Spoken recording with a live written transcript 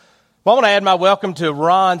Well, I want to add my welcome to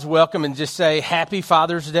Ron's welcome and just say Happy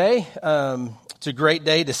Father's Day. It's a great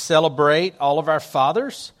day to celebrate all of our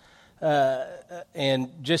fathers and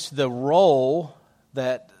just the role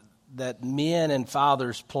that men and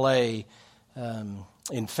fathers play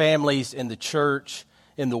in families, in the church,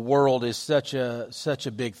 in the world is such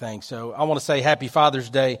a big thing. So I want to say Happy Father's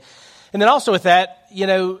Day. And then also with that,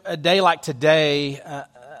 a day like today,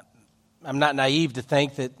 I'm not naive to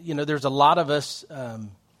think that, there's a lot of us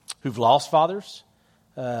who've lost fathers.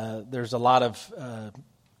 There's a lot of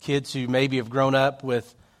kids who maybe have grown up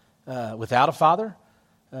without a father.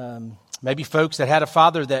 Maybe folks that had a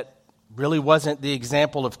father that really wasn't the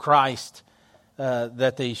example of Christ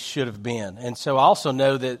that they should have been. And so I also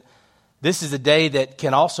know that this is a day that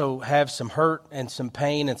can also have some hurt and some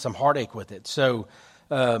pain and some heartache with it. So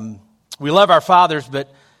we love our fathers,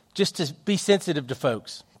 but just to be sensitive to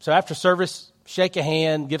folks. So after service, shake a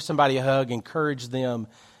hand, give somebody a hug, encourage them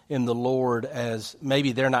in the Lord, as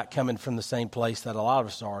maybe they're not coming from the same place that a lot of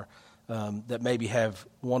us are, that maybe have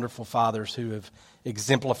wonderful fathers who have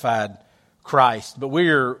exemplified Christ. But we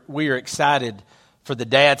are excited for the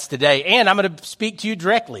dads today. And I'm going to speak to you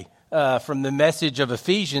directly from the message of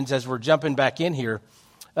Ephesians as we're jumping back in here.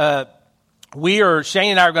 Shane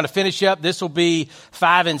and I are going to finish up. This will be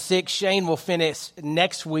 5 and 6. Shane will finish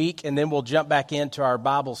next week, and then we'll jump back into our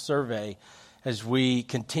Bible survey as we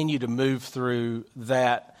continue to move through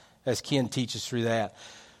that, as Ken teaches through that.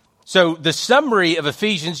 So the summary of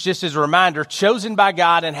Ephesians, just as a reminder, chosen by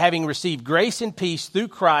God and having received grace and peace through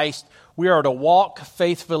Christ, we are to walk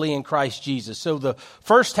faithfully in Christ Jesus. So the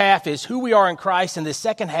first half is who we are in Christ, and the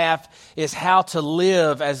second half is how to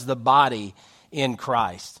live as the body in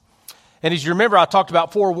Christ. And as you remember, I talked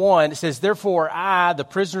about 4:1. It says, "Therefore I, the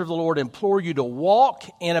prisoner of the Lord, implore you to walk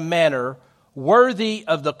in a manner worthy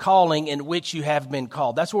of the calling in which you have been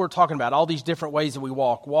called." That's what we're talking about, all these different ways that we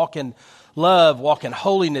walk. Walk in love, walk in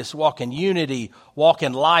holiness, walk in unity, walk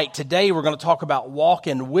in light. Today we're going to talk about walk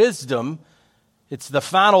in wisdom. It's the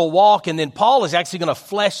final walk, and then Paul is actually going to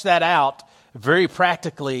flesh that out very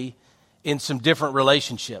practically in some different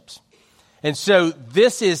relationships. And so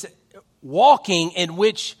this is walking in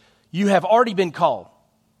which you have already been called.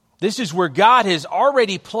 This is where God has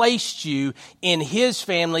already placed you in His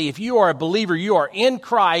family. If you are a believer, you are in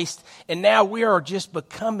Christ, and now we are just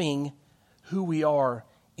becoming who we are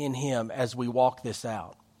in Him as we walk this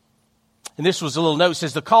out. And this was a little note. It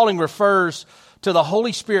says, the calling refers to the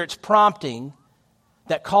Holy Spirit's prompting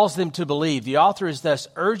that calls them to believe. The author is thus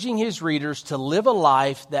urging his readers to live a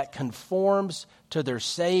life that conforms to their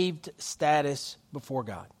saved status before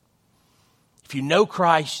God. If you know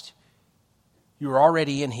Christ, you're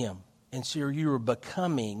already in Him. And so you are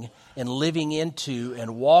becoming and living into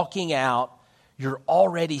and walking out your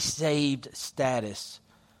already saved status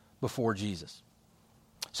before Jesus.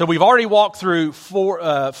 So we've already walked through four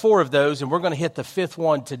of those, and we're going to hit the fifth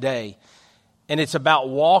one today. And it's about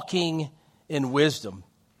walking in wisdom.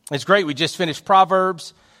 It's great. We just finished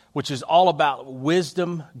Proverbs, which is all about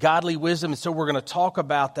wisdom, godly wisdom. And so we're going to talk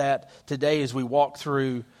about that today as we walk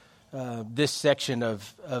through this section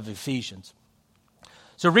of Ephesians.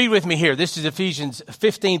 So read with me here. This is Ephesians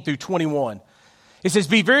 15 through 21. It says,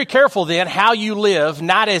 "Be very careful then how you live,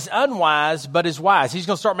 not as unwise, but as wise." He's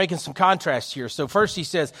going to start making some contrasts here. So first he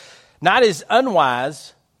says, not as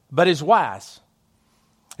unwise, but as wise.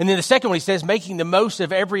 And then the second one he says, making the most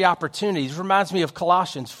of every opportunity. This reminds me of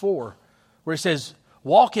Colossians 4, where it says,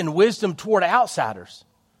 walk in wisdom toward outsiders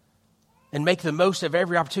and make the most of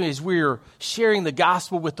every opportunity. As we're sharing the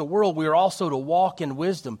gospel with the world, we are also to walk in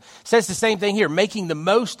wisdom. It says the same thing here, making the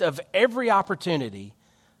most of every opportunity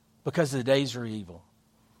because the days are evil.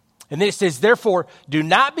 And then it says, therefore, do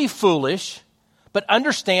not be foolish, but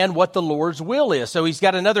understand what the Lord's will is. So he's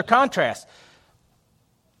got another contrast.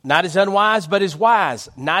 Not as unwise, but as wise.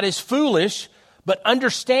 Not as foolish, but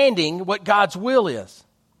understanding what God's will is.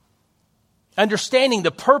 Understanding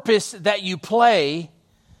the purpose that you play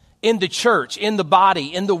in the church, in the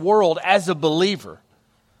body, in the world as a believer.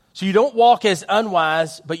 So you don't walk as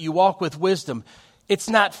unwise, but you walk with wisdom. It's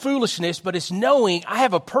not foolishness, but it's knowing I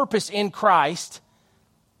have a purpose in Christ,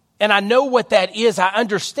 and I know what that is. I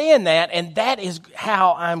understand that, and that is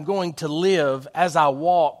how I'm going to live as I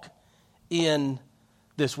walk in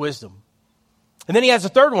this wisdom. And then he has a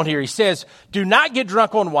third one here. He says, do not get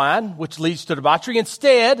drunk on wine, which leads to debauchery.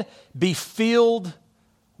 Instead, be filled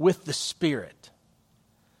with the Spirit.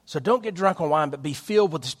 So don't get drunk on wine, but be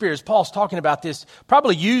filled with the Spirit. As Paul's talking about this,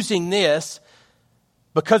 probably using this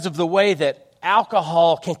because of the way that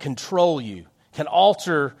alcohol can control you, can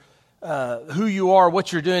alter who you are,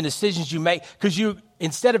 what you're doing, decisions you make. Because you,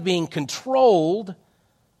 instead of being controlled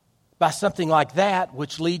by something like that,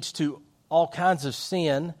 which leads to all kinds of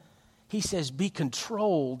sin, he says, be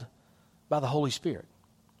controlled by the Holy Spirit.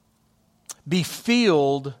 Be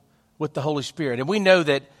filled with the Holy Spirit. And we know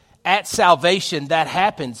that at salvation that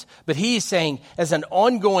happens, but he is saying as an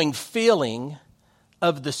ongoing filling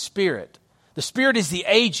of the Spirit. The Spirit is the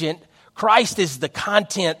agent. Christ is the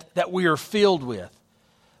content that we are filled with.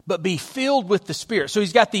 But be filled with the Spirit. So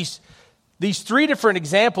he's got these three different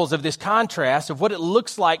examples of this contrast of what it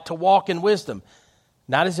looks like to walk in wisdom.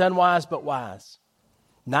 Not as unwise, but wise.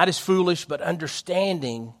 Not as foolish, but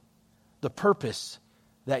understanding the purpose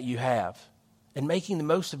that you have and making the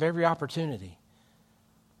most of every opportunity.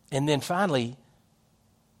 And then finally,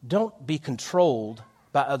 don't be controlled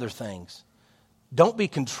by other things. Don't be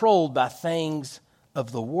controlled by things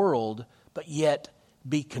of the world, but yet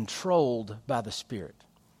be controlled by the Spirit.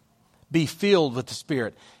 Be filled with the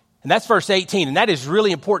Spirit. And that's verse 18, and that is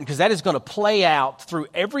really important because that is going to play out through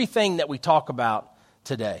everything that we talk about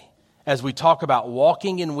today. As we talk about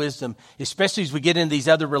walking in wisdom, especially as we get into these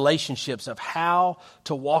other relationships of how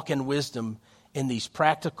to walk in wisdom in these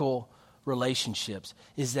practical relationships,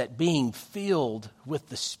 is that being filled with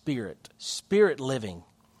the Spirit, Spirit living,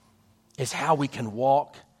 is how we can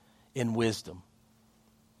walk in wisdom.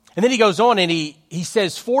 And then he goes on and he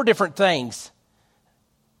says 4 different things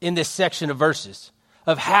in this section of verses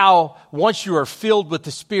of how once you are filled with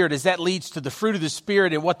the Spirit, as that leads to the fruit of the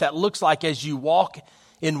Spirit and what that looks like as you walk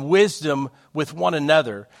in wisdom with one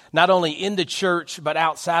another, not only in the church but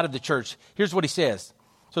outside of the church. Here's what he says.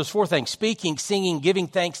 So there's 4 things: speaking, singing, giving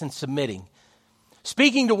thanks, and submitting.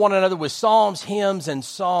 Speaking to one another with psalms, hymns, and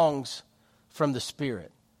songs from the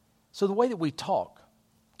Spirit. So the way that we talk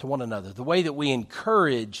to one another, the way that we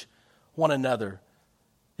encourage one another,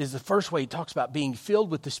 is the first way he talks about being filled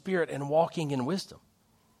with the Spirit and walking in wisdom.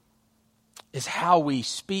 Is how we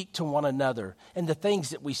speak to one another and the things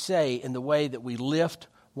that we say and the way that we lift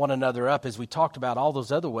one another up, as we talked about all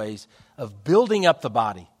those other ways of building up the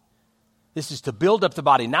body. This is to build up the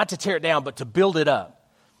body, not to tear it down, but to build it up.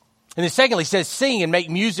 And then secondly, he says, sing and make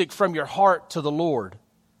music from your heart to the Lord.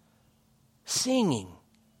 Singing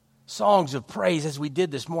songs of praise as we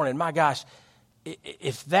did this morning. My gosh,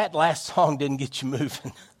 if that last song didn't get you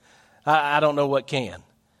moving, I don't know what can.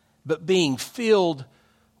 But being filled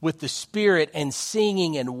with the Spirit and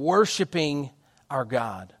singing and worshiping our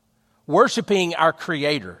God, worshiping our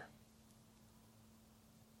Creator,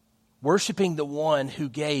 worshiping the one who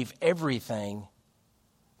gave everything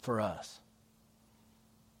for us.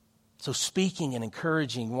 So speaking and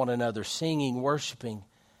encouraging one another, singing, worshiping.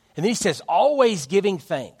 And then he says, always giving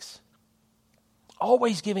thanks.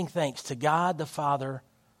 Always giving thanks to God the Father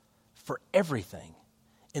for everything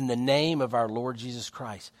in the name of our Lord Jesus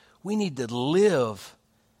Christ. We need to live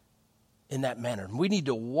in that manner. We need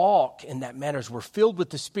to walk in that manner as we're filled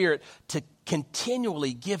with the Spirit to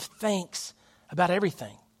continually give thanks about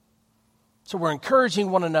everything. So we're encouraging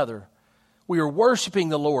one another. We are worshiping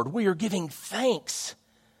the Lord. We are giving thanks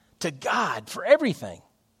to God for everything.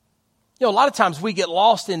 You know, a lot of times we get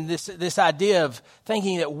lost in this idea of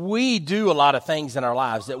thinking that we do a lot of things in our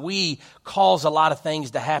lives, that we cause a lot of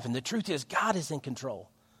things to happen. The truth is, God is in control.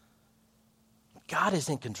 God is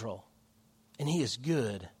in control, and He is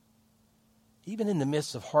good. Even in the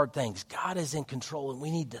midst of hard things, God is in control, and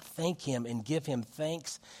we need to thank Him and give Him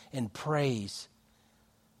thanks and praise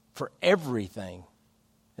for everything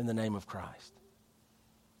in the name of Christ.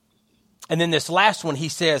 And then this last one, he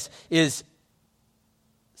says, is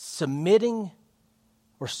submitting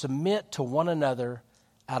or submit to one another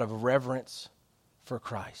out of reverence for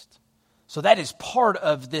Christ. So that is part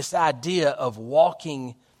of this idea of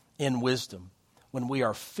walking in wisdom, when we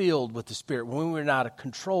are filled with the Spirit, when we're not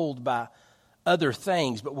controlled by other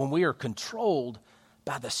things, but when we are controlled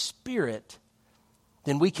by the Spirit,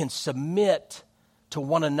 then we can submit to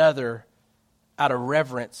one another out of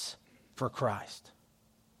reverence for Christ.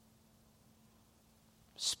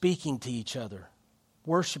 Speaking to each other,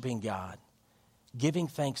 worshiping God, giving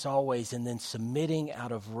thanks always, and then submitting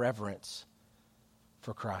out of reverence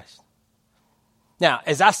for Christ. Now,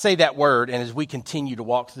 as I say that word, and as we continue to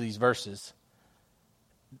walk through these verses,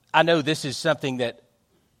 I know this is something that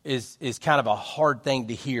is kind of a hard thing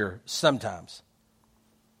to hear sometimes.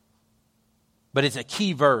 But it's a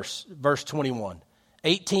key verse, verse 21.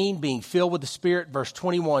 18, being filled with the Spirit. Verse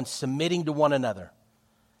 21, submitting to one another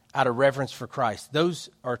out of reverence for Christ. Those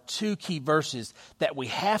are 2 key verses that we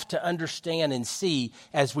have to understand and see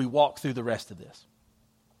as we walk through the rest of this.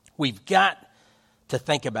 We've got to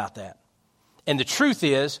think about that. And the truth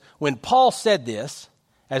is, when Paul said this,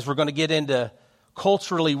 as we're going to get into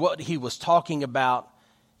culturally what he was talking about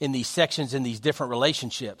in these sections, in these different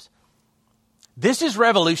relationships, This is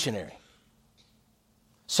revolutionary.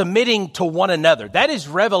 Submitting to one another. That is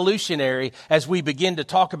revolutionary as we begin to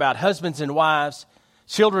talk about husbands and wives,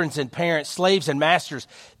 children and parents, slaves and masters.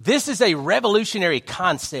 This is a revolutionary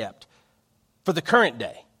concept for the current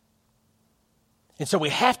day. And so we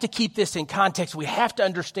have to keep this in context. We have to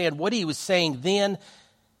understand what he was saying then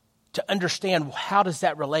to understand how does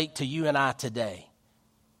that relate to you and I today.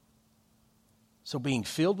 So being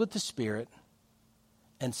filled with the Spirit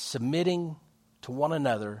and submitting to one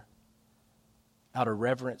another out of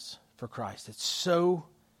reverence for Christ. It's so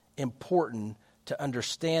important to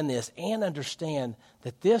understand this and understand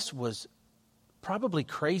that this was probably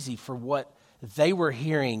crazy for what they were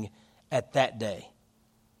hearing at that day.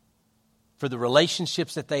 For the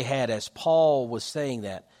relationships that they had, as Paul was saying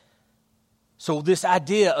that. So this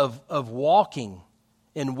idea of walking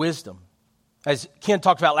in wisdom, as Ken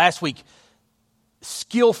talked about last week,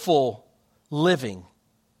 skillful living.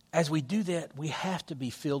 As we do that, we have to be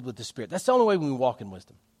filled with the Spirit. That's the only way we walk in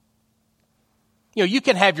wisdom. You know, you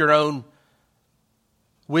can have your own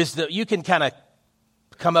wisdom. You can kind of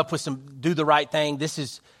come up with do the right thing.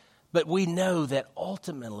 But we know that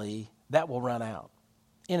ultimately that will run out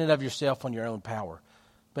in and of yourself on your own power.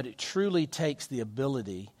 But it truly takes the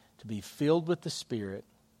ability to be filled with the Spirit,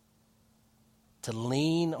 to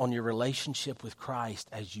lean on your relationship with Christ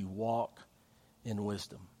as you walk in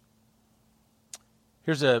wisdom.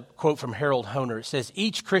 Here's a quote from Harold Honer. It says,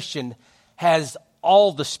 each Christian has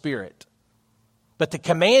all the Spirit, but the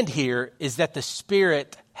command here is that the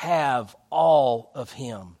Spirit have all of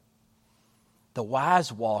him. The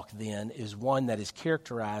wise walk, then, is one that is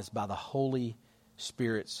characterized by the Holy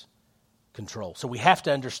Spirit's control. So we have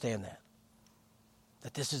to understand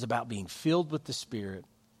that this is about being filled with the Spirit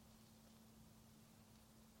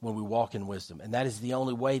when we walk in wisdom. And that is the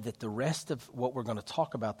only way that the rest of what we're going to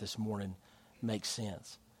talk about this morning makes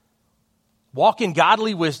sense. Walk in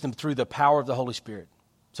godly wisdom through the power of the Holy Spirit.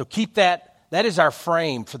 So keep that. That is our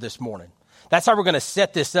frame for this morning. That's how we're going to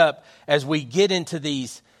set this up as we get into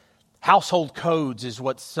these household codes, is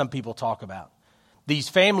what some people talk about. These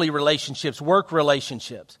family relationships, work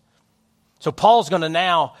relationships. So Paul's going to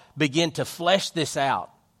now begin to flesh this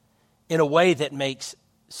out in a way that makes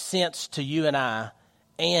sense to you and I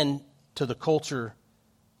and to the culture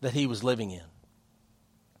that he was living in.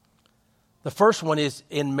 The first one is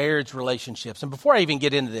in marriage relationships. And before I even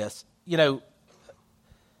get into this, you know,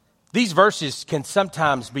 these verses can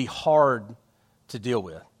sometimes be hard to deal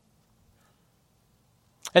with.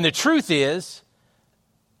 And the truth is,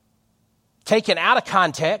 taken out of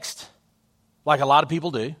context, like a lot of people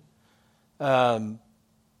do,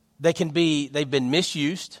 they've been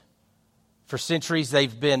misused for centuries.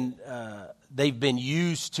 They've been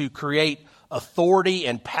used to create authority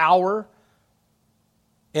and power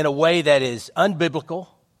in a way that is unbiblical,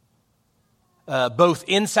 both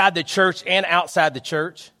inside the church and outside the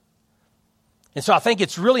church. And so I think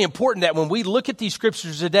it's really important that when we look at these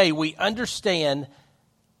scriptures today, we understand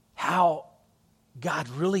how God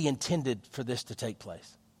really intended for this to take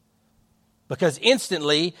place. Because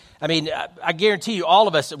instantly, I mean, I guarantee you, all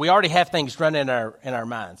of us, we already have things running in our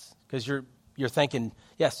minds. Because you're thinking,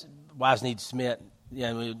 yes, wives need to submit. You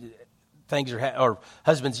know, things are, or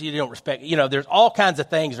husbands, you don't respect. You know, there's all kinds of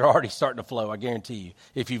things are already starting to flow, I guarantee you,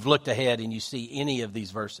 if you've looked ahead and you see any of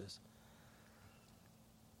these verses.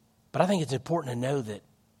 But I think it's important to know that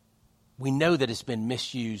we know that it's been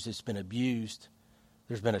misused, it's been abused.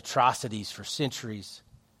 There's been atrocities for centuries.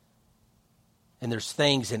 And there's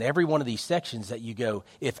things in every one of these sections that you go,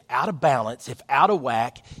 if out of balance, if out of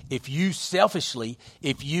whack, if used selfishly,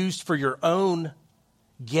 if used for your own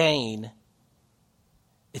gain,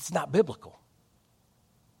 it's not biblical.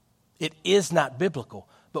 It is not biblical.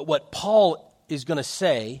 But what Paul is going to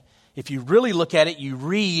say, if you really look at it, you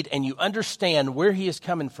read and you understand where he is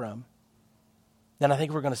coming from, then I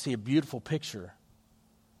think we're going to see a beautiful picture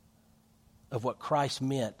of what Christ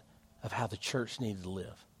meant of how the church needed to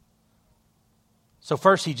live. So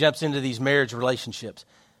first he jumps into these marriage relationships.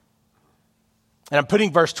 And I'm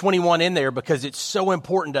putting verse 21 in there because it's so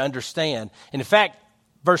important to understand. And in fact,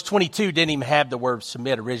 verse 22 didn't even have the word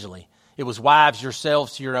submit originally. It was wives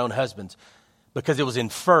yourselves to your own husbands, because it was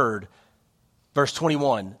inferred. Verse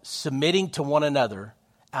 21, submitting to one another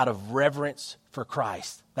out of reverence for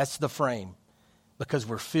Christ. That's the frame, because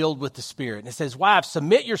we're filled with the Spirit. And it says, wives,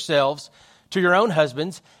 submit yourselves to your own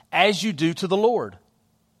husbands as you do to the Lord.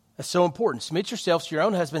 That's so important. Submit yourselves to your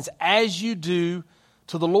own husbands as you do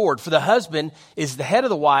to the Lord. For the husband is the head of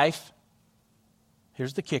the wife.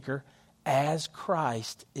 Here's the kicker. As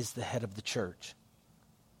Christ is the head of the church.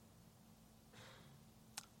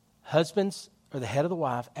 Husbands are the head of the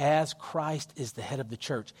wife as Christ is the head of the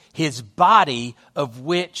church, his body of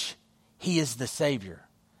which he is the Savior.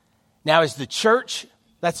 Now, as the church,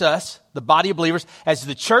 that's us, the body of believers, as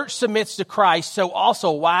the church submits to Christ, so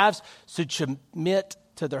also wives should submit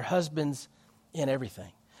to their husbands in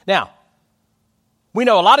everything. Now, we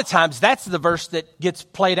know a lot of times that's the verse that gets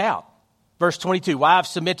played out. Verse 22, wives,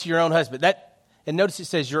 submit to your own husband. And notice it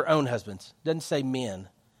says your own husbands. It doesn't say men.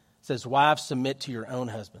 It says wives, submit to your own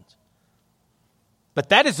husbands. But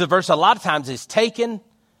that is the verse a lot of times is taken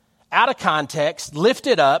out of context,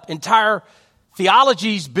 lifted up, entire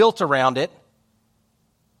theologies built around it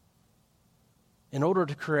in order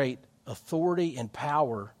to create authority and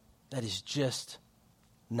power that is just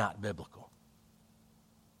not biblical.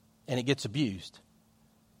 And it gets abused.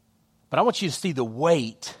 But I want you to see the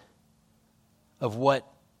weight of what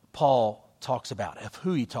Paul talks about, of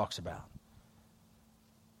who he talks about.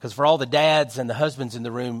 Because for all the dads and the husbands in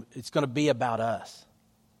the room, it's going to be about us.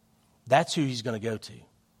 That's who he's going to go to.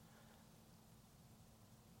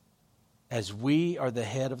 As we are the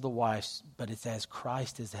head of the wives, but it's as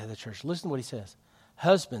Christ is the head of the church. Listen to what he says.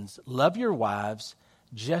 Husbands, love your wives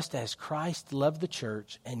just as Christ loved the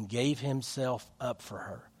church and gave himself up for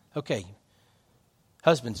her. Okay,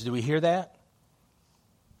 husbands, do we hear that?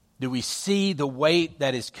 Do we see the weight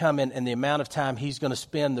that is coming and the amount of time he's going to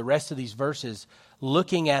spend the rest of these verses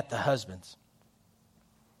looking at the husbands?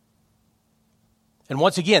 And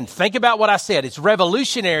once again, think about what I said. It's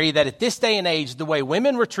revolutionary that at this day and age, the way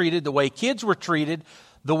women were treated, the way kids were treated,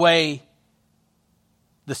 the way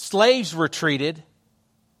the slaves were treated,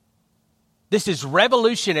 this is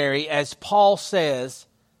revolutionary as Paul says,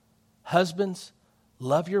 husbands,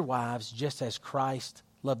 love your wives just as Christ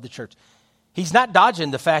loved the church. He's not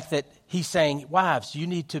dodging the fact that he's saying, wives, you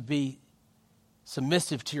need to be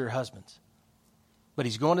submissive to your husbands. But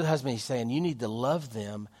he's going to the husband, he's saying, you need to love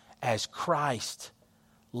them as Christ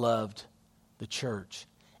loved the church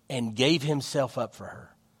and gave himself up for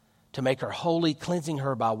her to make her holy, cleansing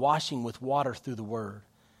her by washing with water through the word,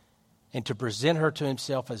 and to present her to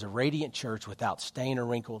himself as a radiant church without stain or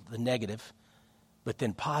wrinkle, the negative, but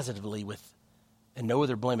then positively with and no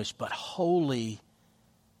other blemish, but holy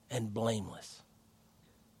and blameless.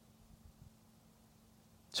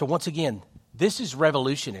 So once again, this is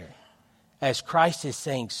revolutionary. As Christ is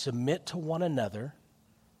saying, submit to one another.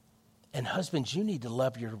 And husbands, you need to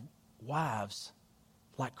love your wives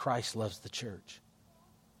like Christ loves the church.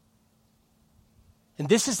 And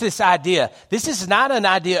this is this idea. This is not an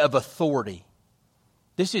idea of authority.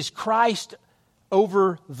 This is Christ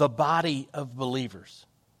over the body of believers.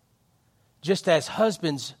 Just as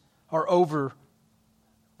husbands are over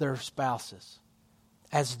their spouses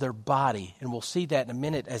as their body. And we'll see that in a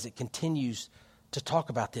minute as it continues to talk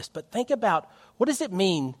about this. But think about, what does it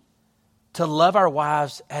mean to love our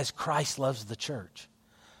wives as Christ loves the church?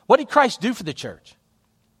 What did Christ do for the church?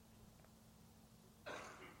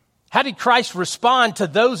 How did Christ respond to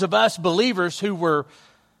those of us believers who were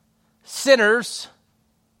sinners,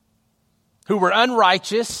 who were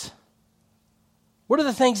unrighteous? What are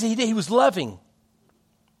the things that he did? He was loving.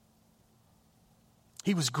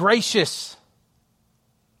 He was gracious.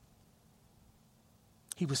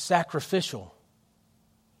 He was sacrificial.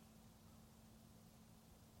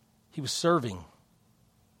 He was serving.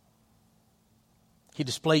 He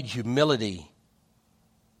displayed humility.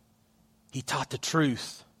 He taught the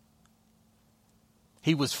truth.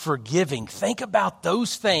 He was forgiving. Think about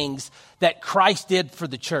those things that Christ did for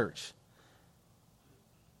the church.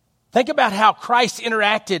 Think about how Christ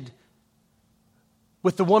interacted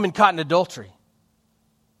with the woman caught in adultery.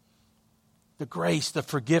 The grace, the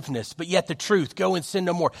forgiveness, but yet the truth. Go and sin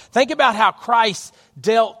no more. Think about how Christ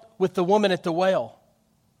dealt with the woman at the well.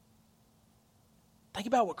 Think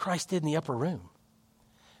about what Christ did in the upper room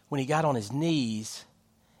when he got on his knees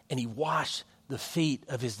and he washed the feet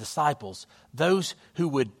of his disciples, those who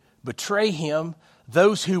would betray him,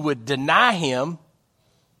 those who would deny him.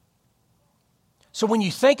 So when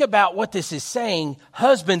you think about what this is saying,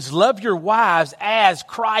 husbands, love your wives as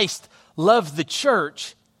Christ loved the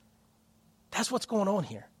church, that's what's going on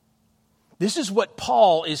here. This is what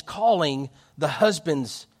Paul is calling the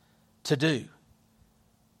husbands to do.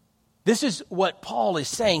 This is what Paul is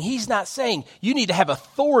saying. He's not saying you need to have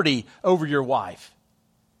authority over your wife.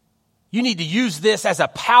 You need to use this as a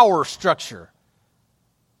power structure.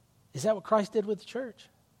 Is that what Christ did with the church?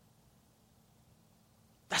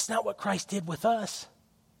 That's not what Christ did with us.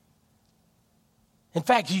 In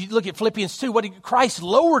fact, you look at Philippians 2, Christ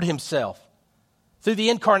lowered himself through the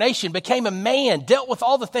incarnation, became a man, dealt with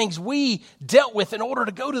all the things we dealt with in order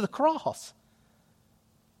to go to the cross.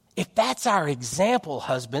 If that's our example,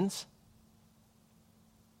 husbands,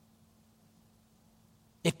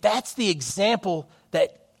 If that's the example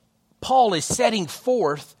that Paul is setting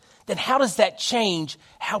forth, then how does that change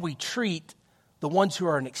how we treat the ones who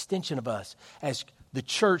are an extension of us? As the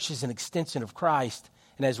church is an extension of Christ,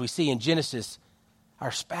 and as we see in Genesis,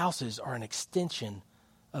 our spouses are an extension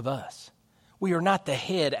of us. We are not the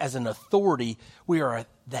head as an authority. We are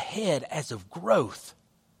the head as of growth.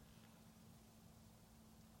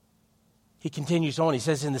 He continues on. He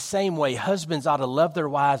says, in the same way, husbands ought to love their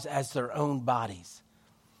wives as their own bodies.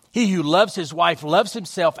 He who loves his wife loves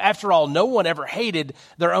himself. After all, no one ever hated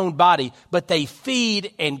their own body, but they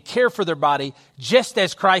feed and care for their body just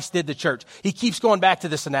as Christ did the church. He keeps going back to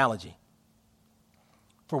this analogy.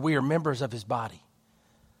 For we are members of his body.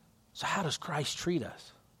 So how does Christ treat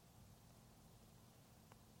us?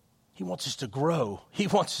 He wants us to grow. He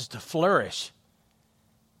wants us to flourish.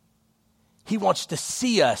 He wants to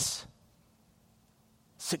see us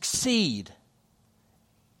succeed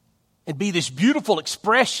and be this beautiful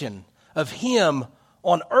expression of him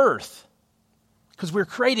on earth, because we're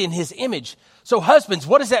created in his image. So husbands,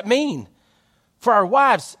 what does that mean? For our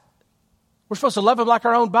wives, we're supposed to love them like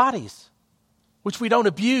our own bodies, which we don't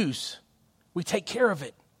abuse. We take care of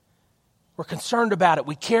it. We're concerned about it.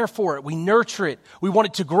 We care for it. We nurture it. We want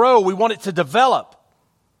it to grow. We want it to develop.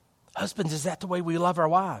 Husbands, is that the way we love our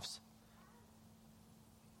wives?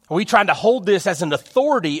 Are we trying to hold this as an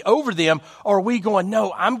authority over them? Or are we going,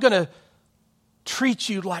 no, I'm going to treat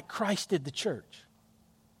you like Christ did the church.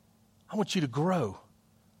 I want you to grow.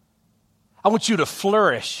 I want you to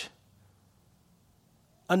flourish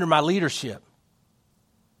under my leadership.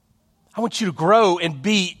 I want you to grow and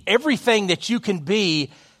be everything that you can be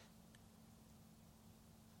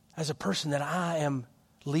as a person that I am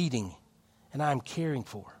leading and I am caring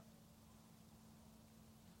for.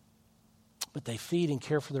 But they feed and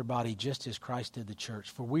care for their body just as Christ did the church.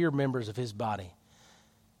 For we are members of his body.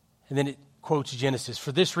 And then it quotes Genesis.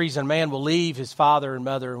 For this reason, a man will leave his father and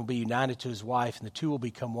mother and will be united to his wife, and the two will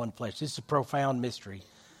become one flesh. This is a profound mystery.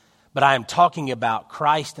 But I am talking about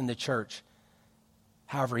Christ and the church.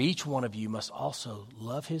 However, each one of you must also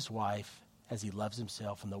love his wife as he loves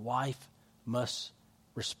himself, and the wife must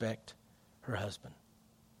respect her husband.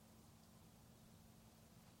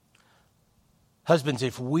 Husbands,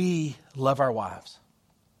 if we love our wives,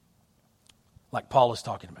 like Paul is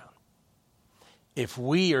talking about, if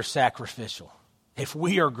we are sacrificial, if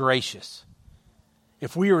we are gracious,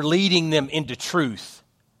 if we are leading them into truth,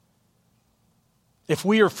 if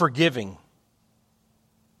we are forgiving,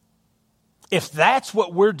 if that's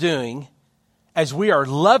what we're doing as we are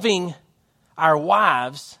loving our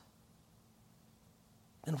wives,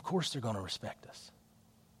 then of course they're going to respect us.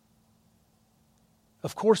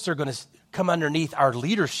 Of course they're going to come underneath our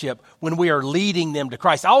leadership when we are leading them to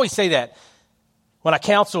Christ. I always say that when I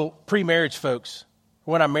counsel pre-marriage folks,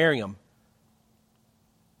 when I marry them,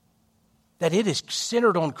 that it is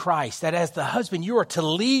centered on Christ, that as the husband, you are to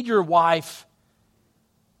lead your wife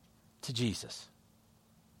to Jesus.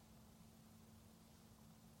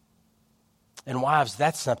 And wives,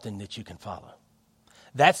 that's something that you can follow.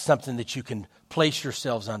 That's something that you can place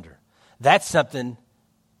yourselves under. That's something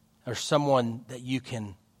or someone that you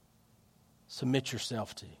can submit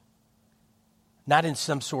yourself to. Not in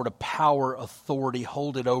some sort of power, authority,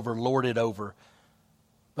 hold it over, lord it over,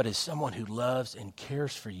 but as someone who loves and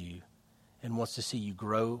cares for you and wants to see you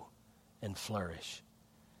grow and flourish.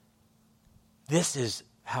 This is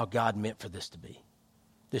how God meant for this to be.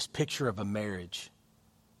 This picture of a marriage,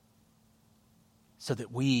 so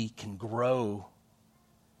that we can grow,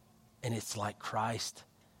 and it's like Christ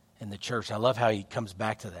and the church. I love how he comes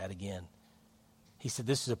back to that again. He said,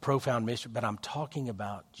 this is a profound mystery, but I'm talking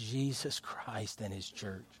about Jesus Christ and his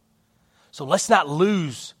church. So let's not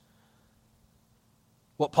lose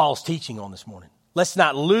what Paul's teaching on this morning. Let's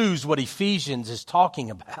not lose what Ephesians is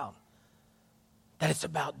talking about. That it's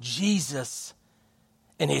about Jesus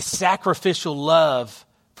and his sacrificial love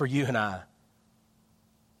for you and I.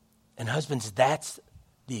 And husbands, that's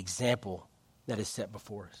the example that is set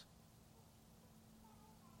before us.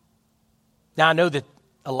 Now, I know that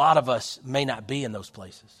a lot of us may not be in those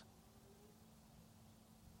places.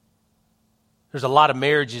 There's a lot of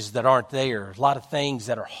marriages that aren't there, a lot of things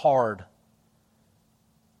that are hard.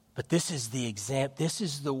 But this is the example. This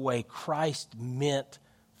is the way Christ meant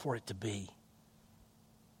for it to be.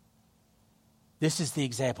 This is the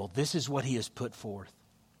example. This is what he has put forth.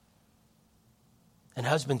 And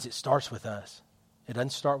husbands, it starts with us. It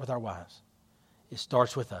doesn't start with our wives. It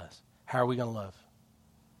starts with us. How are we going to love?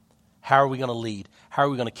 How are we going to lead? How are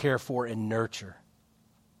we going to care for and nurture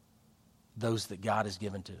those that God has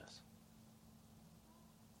given to us?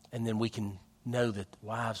 And then we can know that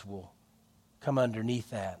wives will come underneath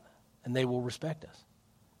that and they will respect us.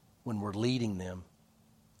 when we're leading them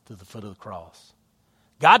to the foot of the cross.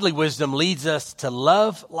 Godly wisdom leads us to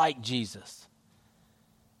love like Jesus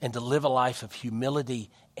and to live a life of humility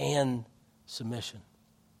and submission.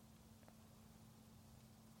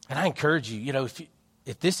 And I encourage you,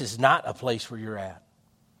 if this is not a place where you're at,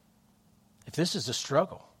 if this is a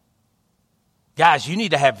struggle, guys, you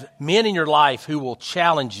need to have men in your life who will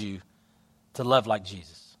challenge you to love like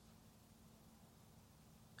Jesus.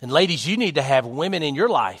 And ladies, you need to have women in your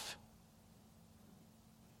life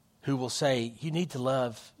who will say, you need to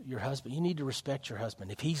love your husband. You need to respect your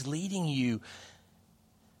husband. If he's leading you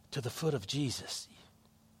to the foot of Jesus,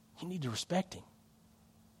 you need to respect him.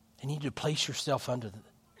 You need to place yourself under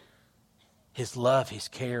his love, his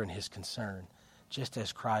care, and his concern, just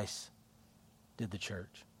as Christ did the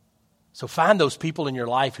church. So find those people in your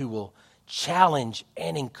life who will challenge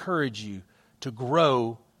and encourage you to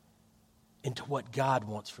grow into what God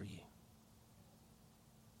wants for you.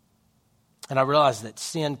 And I realize that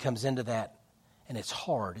sin comes into that, and it's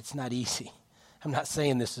hard. It's not easy. I'm not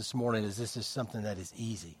saying this morning as this is something that is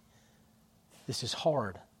easy. This is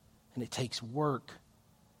hard, and it takes work,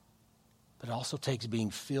 but it also takes being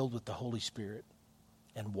filled with the Holy Spirit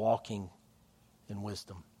and walking in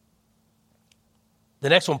wisdom. The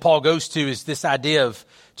next one Paul goes to is this idea of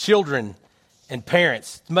children and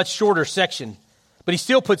parents. It's a much shorter section, but he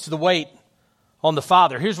still puts the weight on the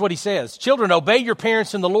father. Here's what he says. Children, obey your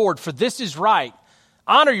parents in the Lord, for this is right.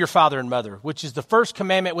 Honor your father and mother, which is the first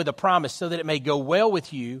commandment with a promise, so that it may go well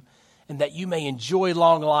with you and that you may enjoy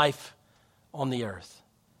long life on the earth.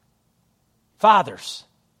 Fathers,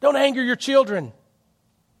 don't anger your children.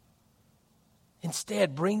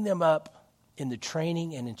 Instead, bring them up in the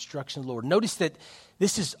training and instruction of the Lord. Notice that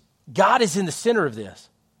God is in the center of this.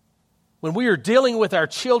 When we are dealing with our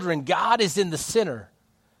children, God is in the center.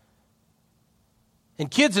 And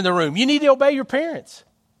kids in the room, you need to obey your parents.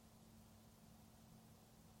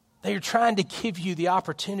 They are trying to give you the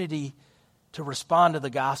opportunity to respond to the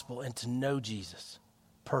gospel and to know Jesus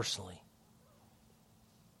personally.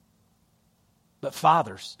 But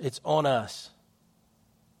fathers, it's on us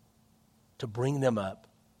to bring them up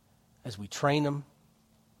as we train them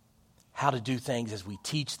how to do things, as we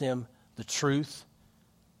teach them the truth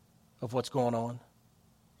of what's going on.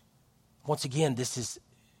 Once again,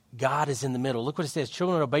 God is in the middle. Look what it says.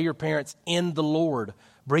 Children, obey your parents in the Lord.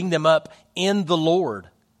 Bring them up in the Lord.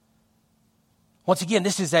 Once again,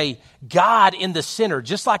 this is a God in the center,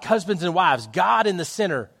 just like husbands and wives. God in the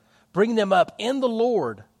center. Bring them up in the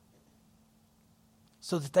Lord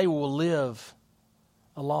so that they will live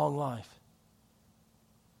a long life.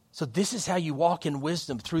 So this is how you walk in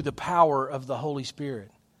wisdom, through the power of the Holy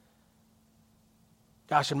Spirit.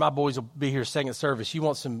 Gosh, and my boys will be here second service. You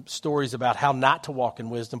want some stories about how not to walk in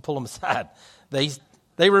wisdom, pull them aside.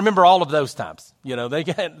 They remember all of those times. They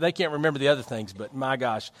can't remember the other things, but my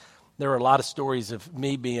gosh, there are a lot of stories of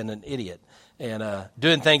me being an idiot and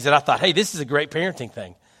doing things that I thought, hey, this is a great parenting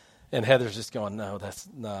thing. And Heather's just going, no, that's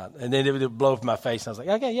not. And then it would blow up in my face. And I was like,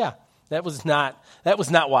 okay, yeah, that was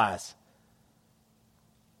not wise.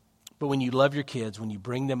 But when you love your kids, when you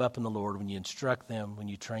bring them up in the Lord, when you instruct them, when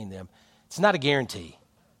you train them, it's not a guarantee.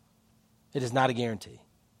 It is not a guarantee.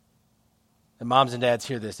 And moms and dads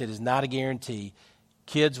hear this. It is not a guarantee.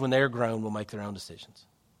 Kids, when they're grown, will make their own decisions.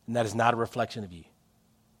 And that is not a reflection of you.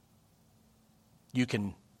 You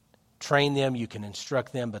can train them, you can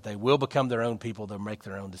instruct them, but they will become their own people. They'll make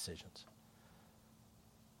their own decisions.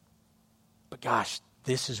 But gosh,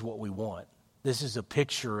 this is what we want. This is a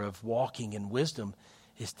picture of walking in wisdom,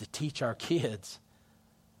 is to teach our kids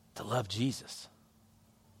to love Jesus.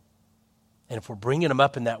 And if we're bringing them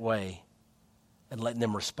up in that way and letting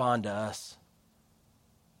them respond to us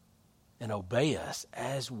and obey us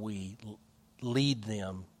as we lead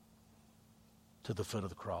them to the foot of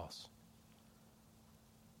the cross.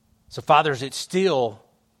 So fathers, that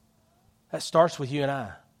starts with you and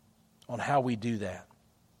I on how we do that.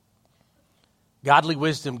 Godly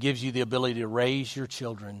wisdom gives you the ability to raise your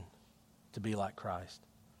children to be like Christ.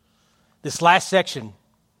 This last section,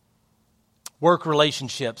 work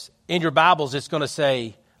relationships. In your Bibles, it's going to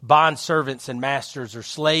say bond servants and masters, or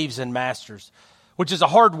slaves and masters, which is a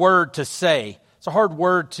hard word to say. It's a hard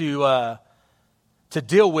word to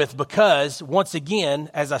deal with because, once again,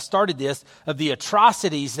 as I started this, of the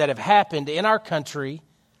atrocities that have happened in our country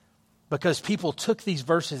because people took these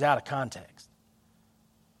verses out of context.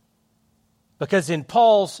 Because in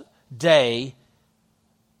Paul's day,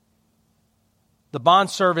 the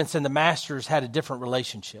bondservants and the masters had a different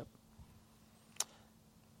relationship.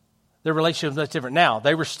 Their relationship was much different. Now,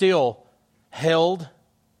 they were still held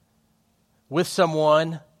with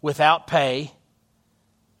someone without pay.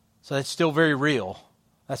 So that's still very real.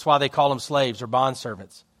 That's why they call them slaves or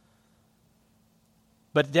bondservants.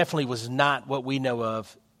 But it definitely was not what we know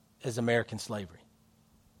of as American slavery.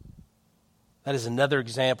 That is another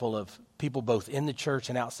example of people both in the church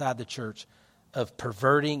and outside the church of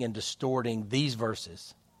perverting and distorting these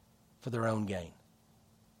verses for their own gain.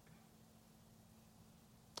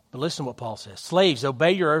 But listen to what Paul says. Slaves,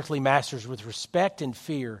 obey your earthly masters with respect and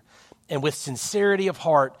fear and with sincerity of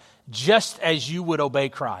heart, just as you would obey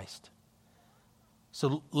Christ.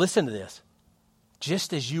 So listen to this.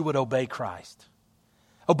 Just as you would obey Christ.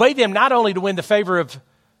 Obey them not only to win the favor of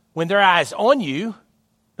when their eyes on you,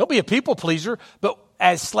 don't be a people pleaser, but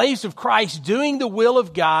as slaves of Christ, doing the will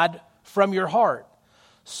of God from your heart.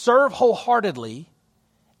 Serve wholeheartedly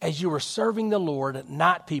as you are serving the Lord,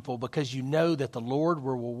 not people, because you know that the Lord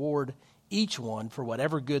will reward each one for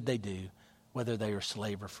whatever good they do, whether they are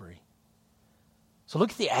slave or free. So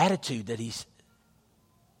look at the attitude that he's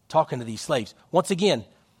talking to these slaves. Once again,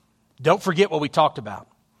 don't forget what we talked about.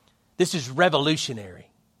 This is revolutionary.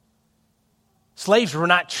 Slaves were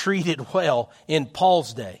not treated well in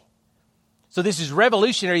Paul's day. So this is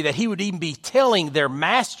revolutionary that he would even be telling their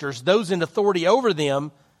masters, those in authority over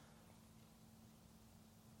them,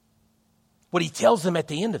 what he tells them at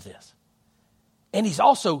the end of this. And he's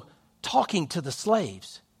also talking to the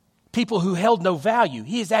slaves, people who held no value.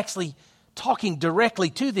 He is actually talking directly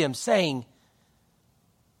to them, saying,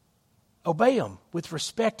 obey them with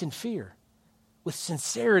respect and fear, with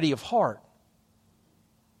sincerity of heart,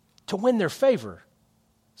 to win their favor.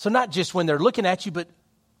 So not just when they're looking at you, but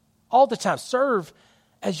all the time. Serve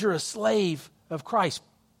as you're a slave of Christ.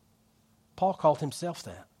 Paul called himself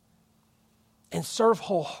that. And serve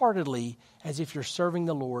wholeheartedly as if you're serving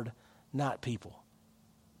the Lord, not people.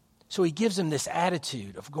 So he gives them this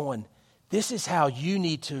attitude of going, this is how you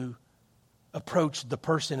need to approach the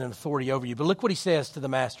person in authority over you. But look what he says to the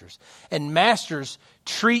masters. And masters,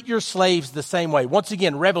 treat your slaves the same way. Once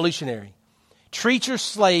again, revolutionary. Treat your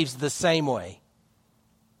slaves the same way.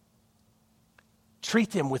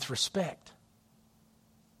 Treat them with respect.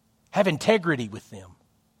 Have integrity with them.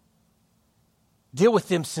 Deal with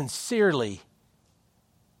them sincerely,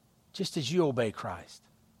 just as you obey Christ.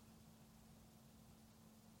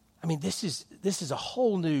 I mean, this is a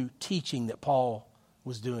whole new teaching that Paul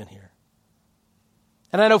was doing here.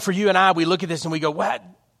 And I know for you and I, we look at this and we go, what?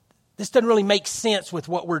 This doesn't really make sense with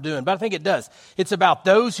what we're doing. But I think it does. It's about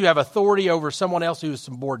those who have authority over someone else who is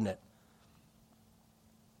subordinate.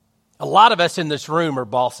 A lot of us in this room are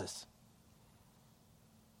bosses.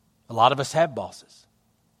 A lot of us have bosses.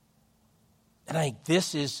 And I think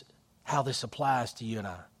this is how this applies to you and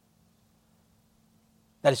I.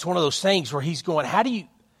 That it's one of those things where he's going, how do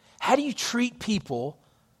you treat people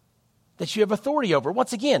that you have authority over?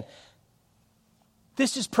 Once again,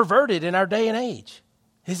 this is perverted in our day and age.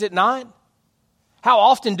 Is it not? How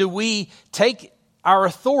often do we take our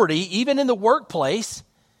authority, even in the workplace,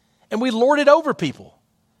 and we lord it over people?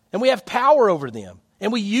 And we have power over them.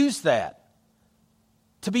 And we use that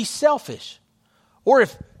to be selfish. Or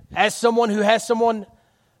if, as someone who has someone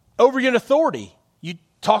over you in authority, you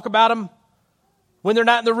talk about them when they're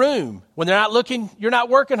not in the room. When they're not looking, you're not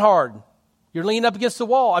working hard. You're leaning up against the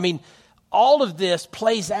wall. I mean, all of this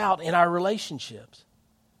plays out in our relationships.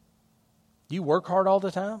 Do you work hard all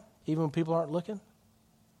the time, even when people aren't looking?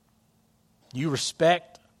 Do you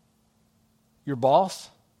respect your boss,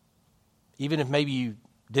 even if maybe you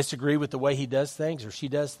disagree with the way he does things or she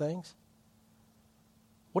does things?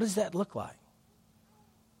 What does that look like?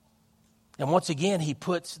 And once again, he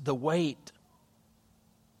puts the weight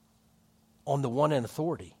on the one in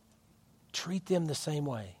authority. Treat them the same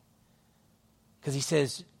way. Because he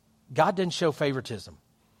says, God doesn't show favoritism.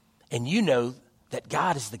 And you know that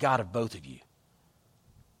God is the God of both of you,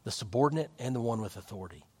 the subordinate and the one with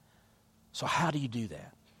authority. So how do you do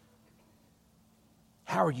that?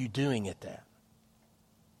 How are you doing at that?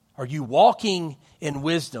 Are you walking in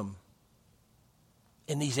wisdom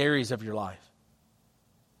in these areas of your life?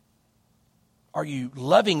 Are you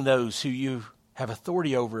loving those who you have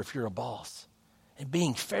authority over if you're a boss and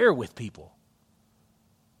being fair with people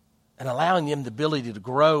and allowing them the ability to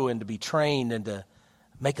grow and to be trained and to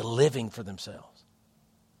make a living for themselves?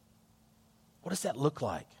 What does that look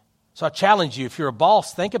like? So I challenge you, if you're a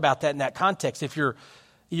boss, think about that in that context. If you're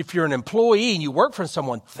an employee and you work for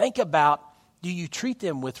someone, think about, do you treat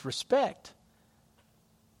them with respect?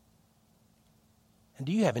 And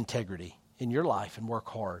do you have integrity in your life and work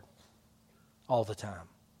hard all the time?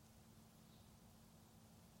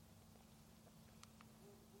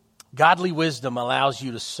 Godly wisdom allows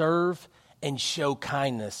you to serve and show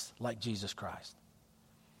kindness like Jesus Christ.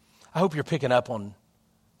 I hope you're picking up on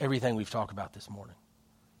everything we've talked about this morning.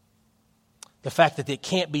 the fact that it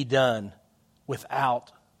can't be done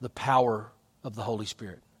without the power of the Holy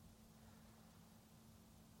Spirit.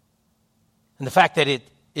 And the fact that it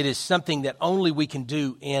is something that only we can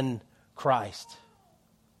do in Christ.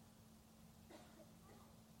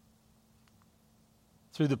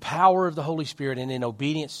 Through the power of the Holy Spirit and in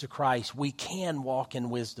obedience to Christ, we can walk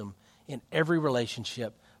in wisdom in every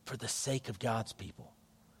relationship for the sake of God's people,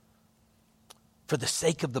 for the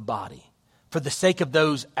sake of the body, for the sake of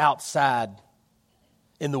those outside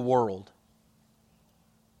in the world.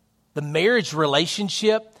 The marriage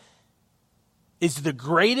relationship is the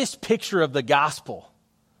greatest picture of the gospel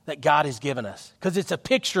that God has given us, because it's a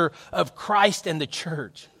picture of Christ and the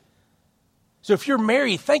church. So if you're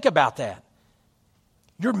married, think about that.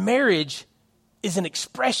 Your marriage is an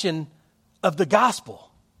expression of the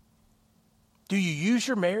gospel. Do you use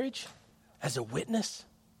your marriage as a witness?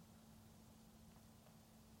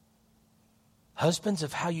 Husbands,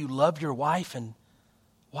 of how you love your wife, and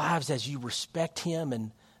wives, as you respect him,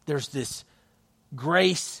 and there's this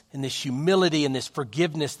grace and this humility and this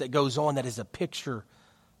forgiveness that goes on that is a picture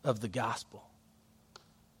of the gospel.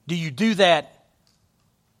 Do you do that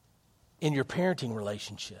in your parenting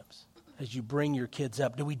relationships as you bring your kids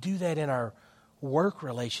up? Do we do that in our work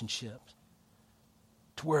relationships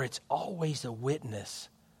to where it's always a witness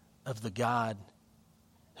of the God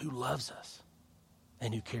who loves us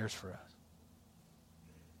and who cares for us?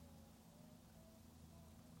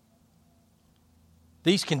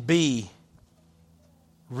 These can be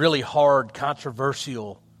really hard,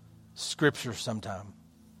 controversial scriptures sometimes.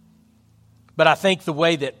 But I think the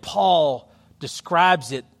way that Paul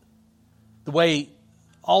describes it, the way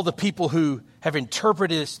all the people who have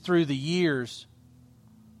interpreted this through the years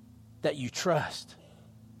that you trust,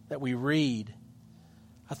 that we read,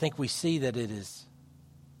 I think we see that it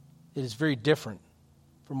is very different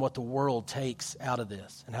from what the world takes out of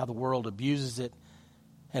this and how the world abuses it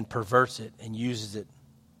and perverts it and uses it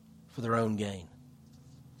for their own gain.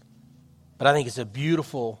 But I think it's a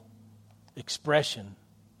beautiful expression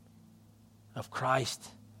of Christ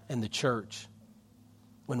and the church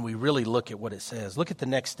when we really look at what it says. Look at the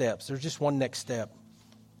next steps. There's just one next step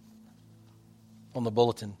on the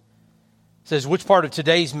bulletin. It says, which part of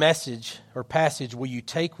today's message or passage will you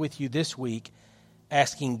take with you this week,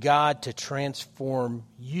 asking God to transform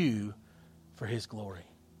you for his glory?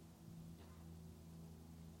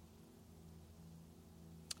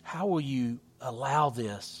 How will you allow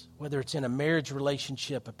this, whether it's in a marriage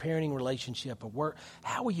relationship, a parenting relationship, a work,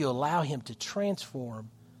 how will you allow him to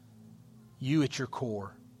transform you at your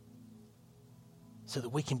core so that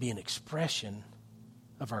we can be an expression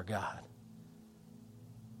of our God?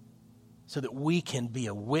 So that we can be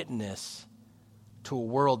a witness to a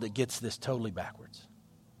world that gets this totally backwards.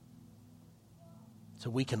 So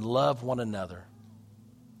we can love one another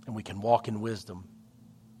and we can walk in wisdom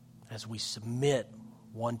as we submit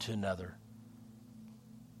one to another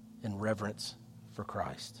in reverence for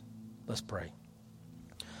Christ. Let's pray.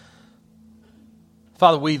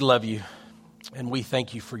 Father, we love you and we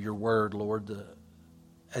thank you for your word, Lord,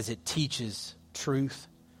 as it teaches truth.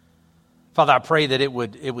 Father, I pray that it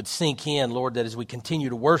would sink in, Lord, that as we continue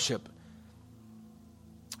to worship,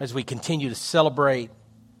 as we continue to celebrate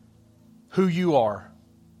who you are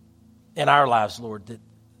in our lives, Lord, that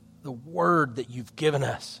the word that you've given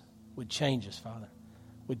us would change us, Father,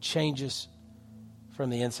 would change us from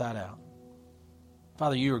the inside out.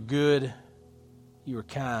 Father, you are good, you are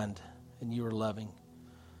kind, and you are loving.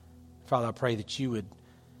 Father, I pray that you would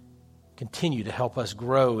continue to help us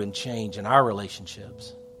grow and change in our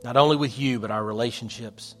relationships, not only with you, but our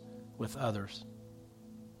relationships with others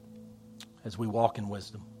as we walk in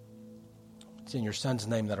wisdom. It's in your Son's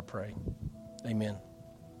name that I pray. Amen.